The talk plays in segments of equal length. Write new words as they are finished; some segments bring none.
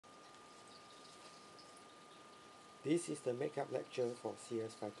This is the makeup lecture for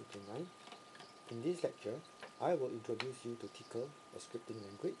CS5229. In this lecture, I will introduce you to Tickle, a scripting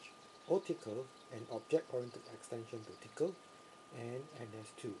language, Tickle, an object-oriented extension to Tickle, and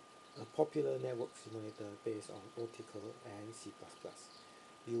NS2, a popular network simulator based on Tickle and C++.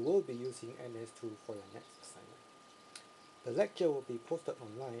 You will be using NS2 for your next assignment. The lecture will be posted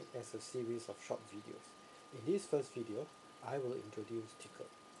online as a series of short videos. In this first video, I will introduce Tickle.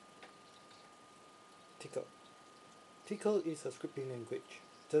 Tickle is a scripting language,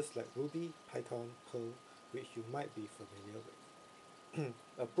 just like Ruby, Python, Perl, which you might be familiar with.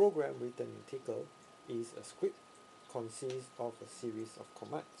 A program written in Tickle is a script consists of a series of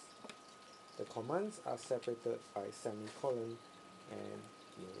commands. The commands are separated by semicolon and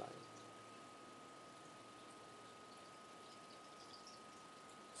new line.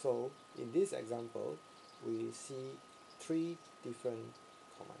 So in this example, we see three different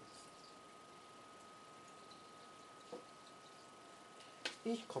commands.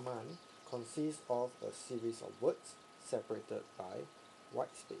 Each command consists of a series of words separated by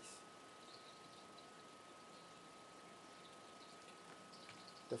white space.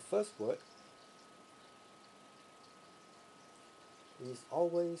 The first word is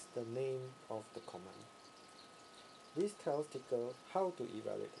always the name of the command. This tells Tickle how to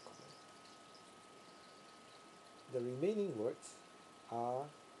evaluate the command. The remaining words are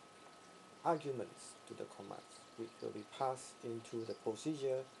arguments to the commands, which will be passed into the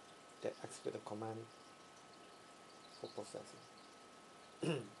procedure that executes the command for processing.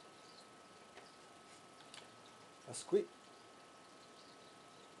 A script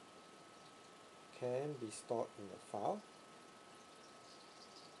can be stored in a file,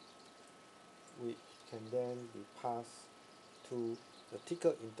 which can then be passed to the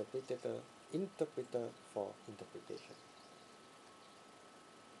Tickle interpreter for interpretation.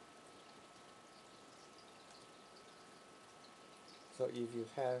 So if you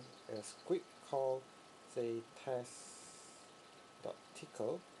have a script called, say, test.tickle,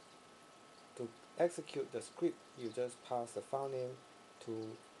 to execute the script, you just pass the file name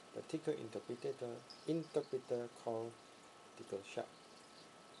to the Tickle interpreter called Tickle shell.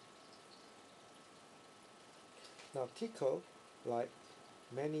 Now Tickle, like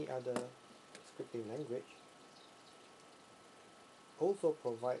many other scripting language, also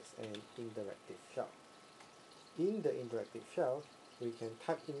provides an interactive shell. In the interactive shell, we can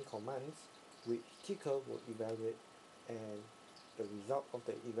type in commands which Tickle will evaluate, and the result of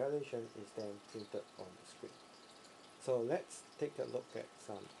the evaluation is then printed on the screen. So let's take a look at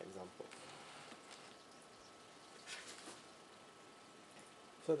some examples.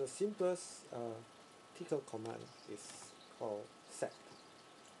 So the simplest Tickle command is called set.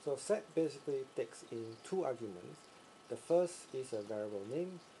 So set basically takes in two arguments. The first is a variable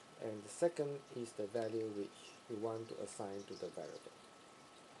name, and the second is the value which you want to assign to the variable.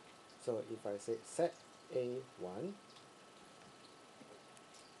 So if I say set A1,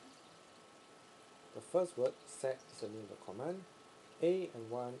 the first word set is the name of the command, A and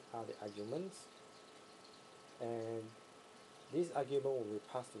 1 are the arguments, and this argument will be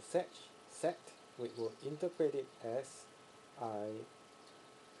passed to set, which will interpret it as I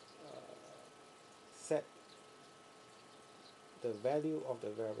set the value of the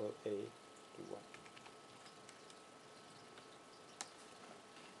variable A to 1.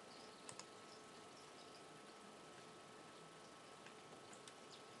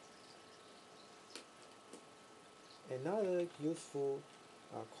 Another useful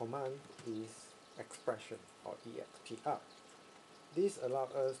command is expression, or expr. This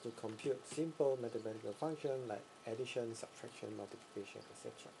allows us to compute simple mathematical functions like addition, subtraction, multiplication,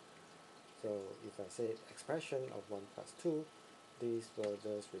 etc. So if I say expression of 1 plus 2, this will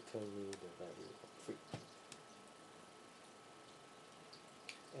just return me the value of 3.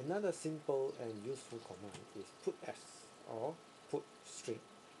 Another simple and useful command is putS, or put string.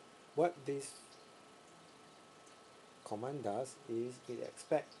 What this command does is it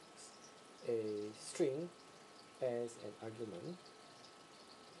expects a string as an argument,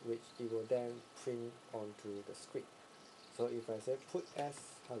 which it will then print onto the screen. So if I say putS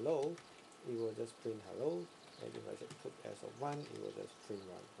hello, it will just print hello, and if I say putS of 1, it will just print 1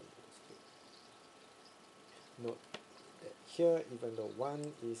 onto the screen. Note that here, even though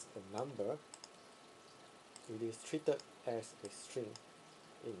 1 is a number, it is treated as a string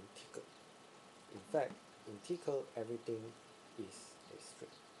in Tickle. In fact, in Tickle, everything is a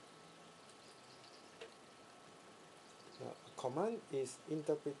string. Now, a command is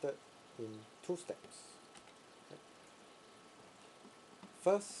interpreted in two steps.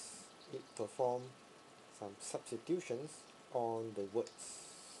 First, it performs some substitutions on the words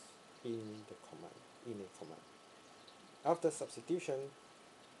in a command. After substitution,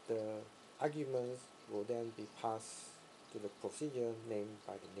 the arguments will then be passed to the procedure named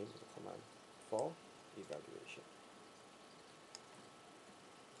by the name of the command for evaluation.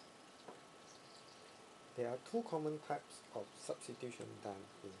 There are two common types of substitution done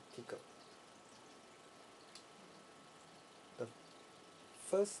in Tcl. The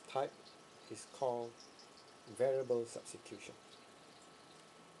first type is called variable substitution.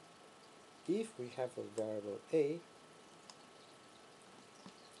 If we have a variable a,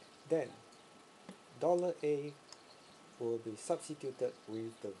 then $a will be substituted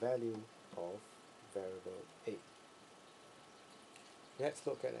with the value of variable a. Let's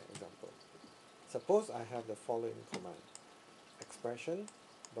look at an example. Suppose I have the following command: expression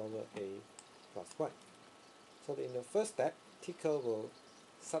 $a plus 1. So in the first step, Tcl will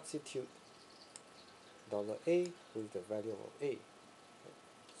substitute $a with the value of a.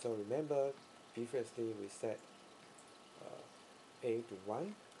 So remember, previously we set a to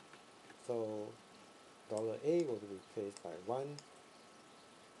 1, so $a will be replaced by 1,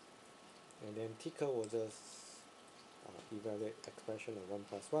 and then Tcl will just evaluate expression of 1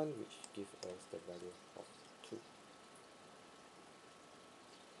 plus 1, which gives us the value of 2.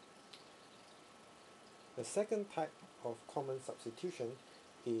 The second type of common substitution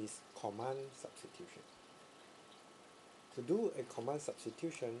is command substitution. To do a command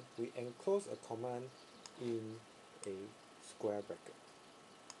substitution, we enclose a command in a square bracket.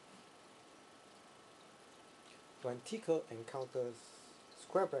 When Tcl encounters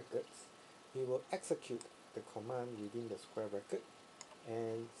square brackets, he will execute the command within the square bracket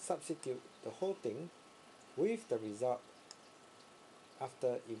and substitute the whole thing with the result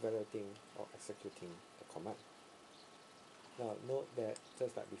after evaluating or executing the command. Now note that,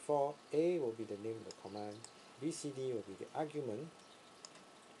 just like before, a will be the name of the command, bcd will be the argument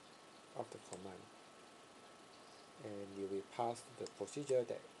of the command, and you will pass the procedure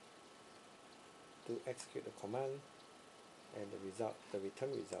that to execute the command, and the return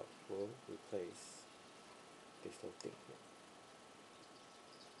result will replace this whole thing here.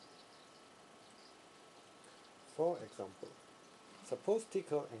 For example, suppose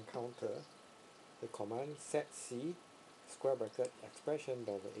Tcl encounter the command set c square bracket expression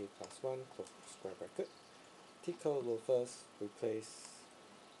 $a plus 1 close square bracket. Tcl will first replace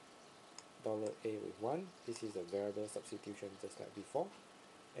 $a with 1. This is a variable substitution just like before,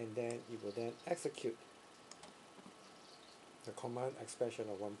 and then it will then execute the command expression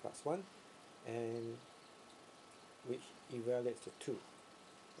of 1 plus 1, and which evaluates to 2.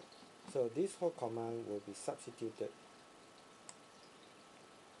 So this whole command will be substituted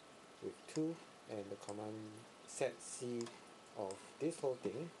with 2, and the command set c of this whole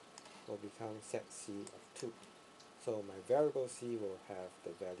thing will become set c of 2. So my variable c will have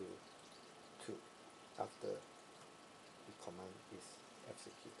the value 2 after the command is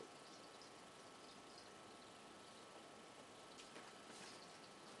executed.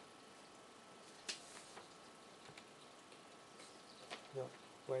 Now,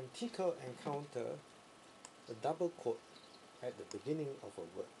 when Tcl encounter a double quote at the beginning of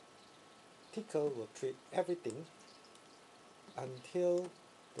a word, Tcl will treat everything until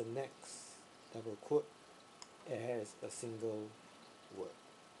the next double quote as a single word.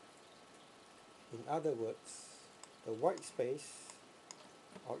 In other words, the white space,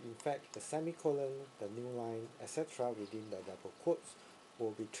 or in fact the semicolon, the new line, etc. within the double quotes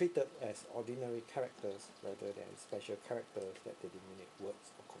will be treated as ordinary characters rather than special characters that delineate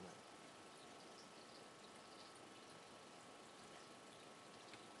words or commands.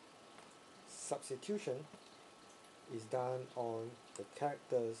 Substitution is done on the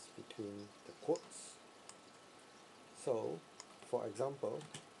characters between the quotes. So, for example,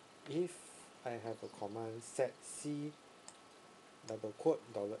 if I have a command set c double quote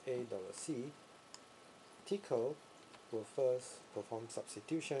 $a $c, Tcl will first perform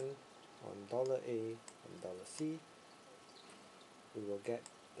substitution on $a and $c. We will get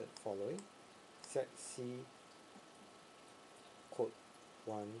the following: set c quote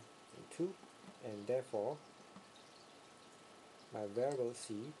 1 and 2, and therefore my variable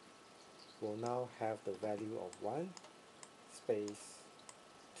c will now have the value of 1 space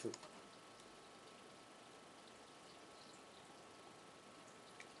 2.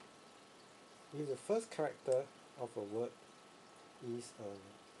 If the first character of a word is an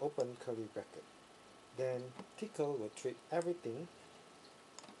open curly bracket, then Tcl will treat everything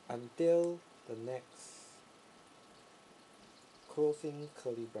until the next closing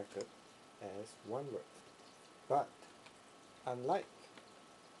curly bracket as one word. But unlike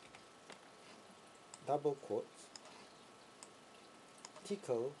double quotes,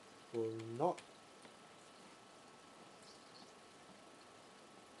 Tcl will not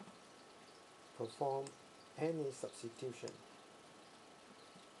perform any substitution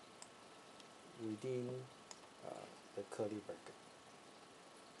within the curly bracket.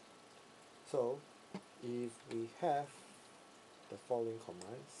 So if we have the following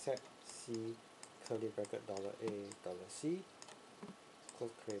command, set c curly bracket $a$c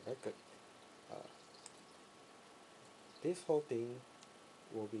close curly bracket, this whole thing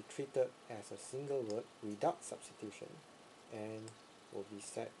will be treated as a single word without substitution and will be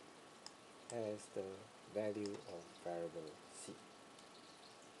set as the value of variable c.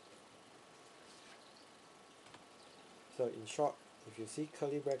 So in short, if you see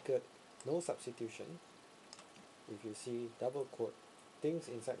curly bracket, no substitution. If you see double quote, things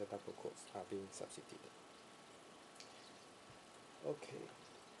inside the double quotes are being substituted. Okay,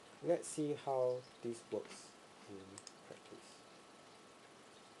 let's see how this works in practice.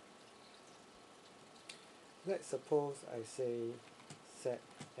 Let's suppose I say set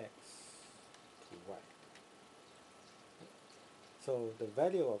x to y. So the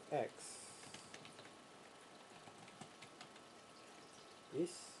value of x is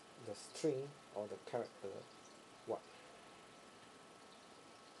the string or the character y.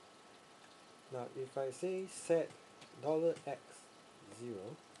 Now if I say set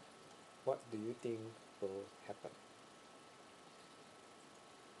 $x0, what do you think will happen?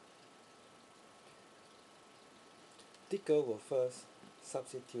 Ticker will first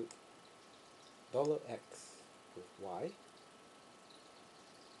substitute $x with y,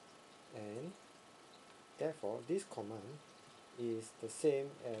 and therefore this command is the same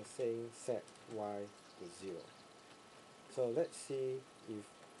as saying set y to 0. So let's see if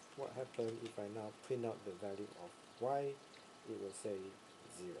what happens if I now print out the value of y. It will say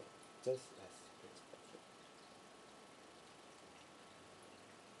 0, just as expected.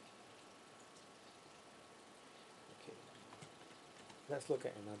 Okay, let's look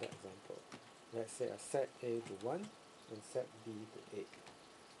at another example. Let's say I set a to 1 and set b to 8.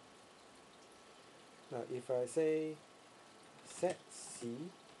 Now if I say set c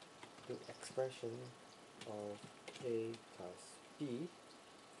to expression of a plus b,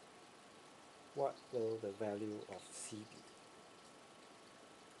 what will the value of c be?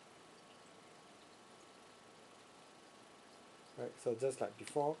 Right, so just like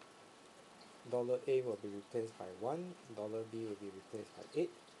before, $a will be replaced by 1, $b will be replaced by 8.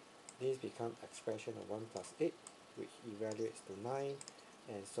 This becomes expression of 1 plus 8, which evaluates to 9,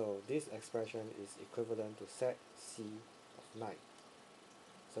 and so this expression is equivalent to set c of 9.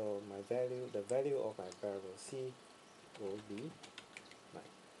 So the value of my variable c will be 9.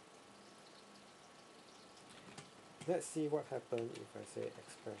 Let's see what happens if I say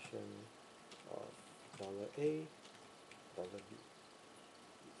expression of $a, $b,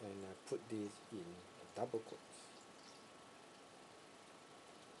 and I put this in double quotes.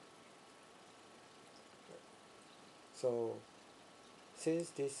 So since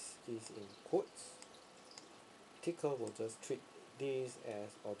this is in quotes, Ticker will just treat these as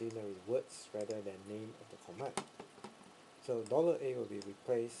ordinary words rather than name of the command. So $a will be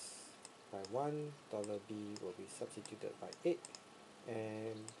replaced by 1, $b will be substituted by 8,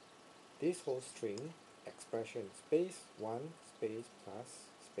 and this whole string expression space 1 space plus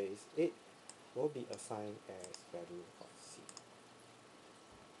space 8 will be assigned as value of c.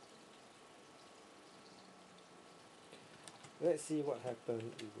 Let's see what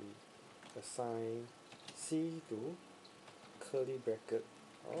happens if we assign c to curly bracket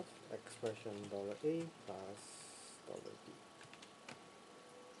of expression $a plus $b.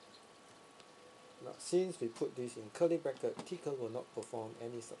 Now since we put this in curly bracket, Ticker will not perform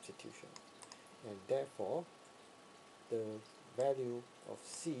any substitution, and therefore the value of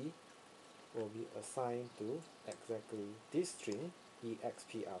c will be assigned to exactly this string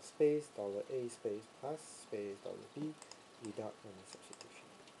expr space $a space plus space $b without any substitution.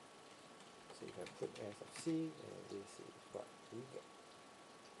 So if I put s of c, and this is what we get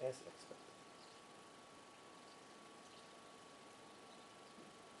as expected.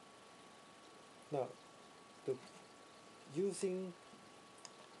 Now, using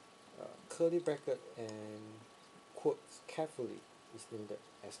curly bracket and quotes carefully is needed,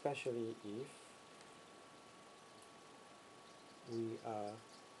 especially if we are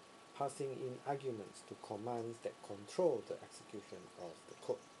passing in arguments to commands that control the execution of the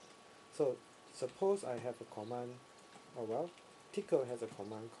code. So suppose I have a command, Ticker has a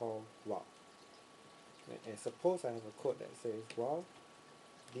command called while, and suppose I have a code that says while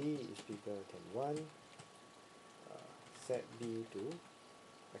b is bigger than 1, set b to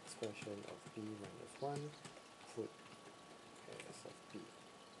expression of b minus 1, put s of b.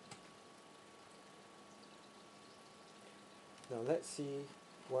 Now let's see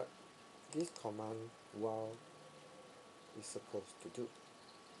what this command while is supposed to do.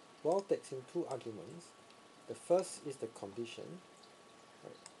 While takes in two arguments. The first is the condition,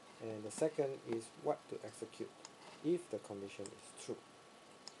 right? And the second is what to execute if the condition is true,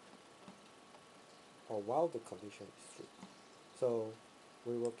 or while the condition is true. So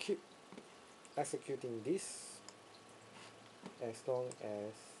we will keep executing this as long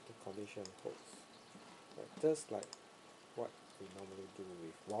as the condition holds, right? Just like what we normally do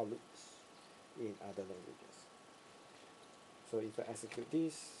with while loops in other languages. So if I execute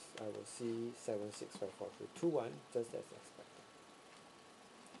this, I will see 7654321 just as expected.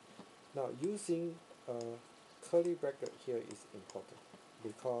 Now using a curly bracket here is important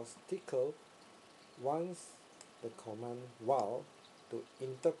because tickle wants the command while to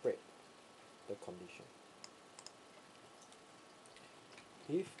interpret the condition.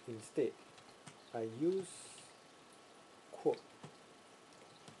 If instead I use quote,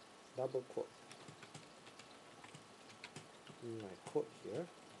 double quote in my code here,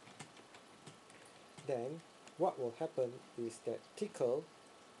 then what will happen is that tickle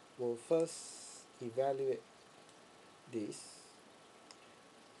will first evaluate this,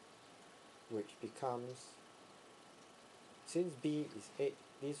 which becomes, since b is 8,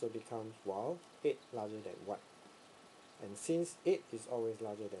 this will become while 8 larger than 1, and since 8 is always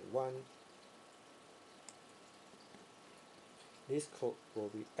larger than 1, this code will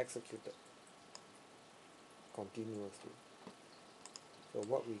be executed continuously. So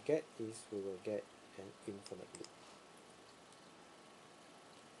what we get is we will get an infinite loop.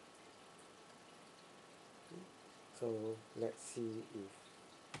 So let's see if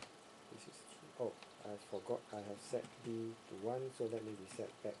this is true. Oh, I forgot I have set b to 1, so let me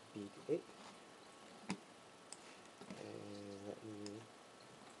reset back b to 8. And let me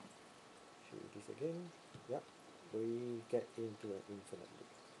show you this again. Yep, we get into an infinite loop.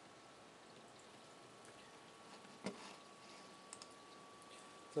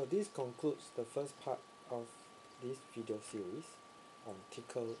 So this concludes the first part of this video series on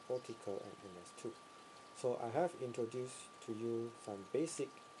tickle, OTickle, and NS2. So I have introduced to you some basic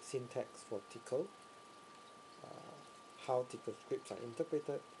syntax for tickle, how tickle scripts are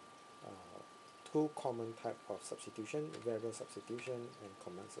interpreted, two common types of substitution, variable substitution and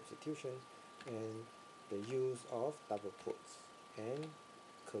command substitution, and the use of double quotes and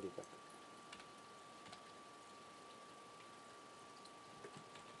curly brackets.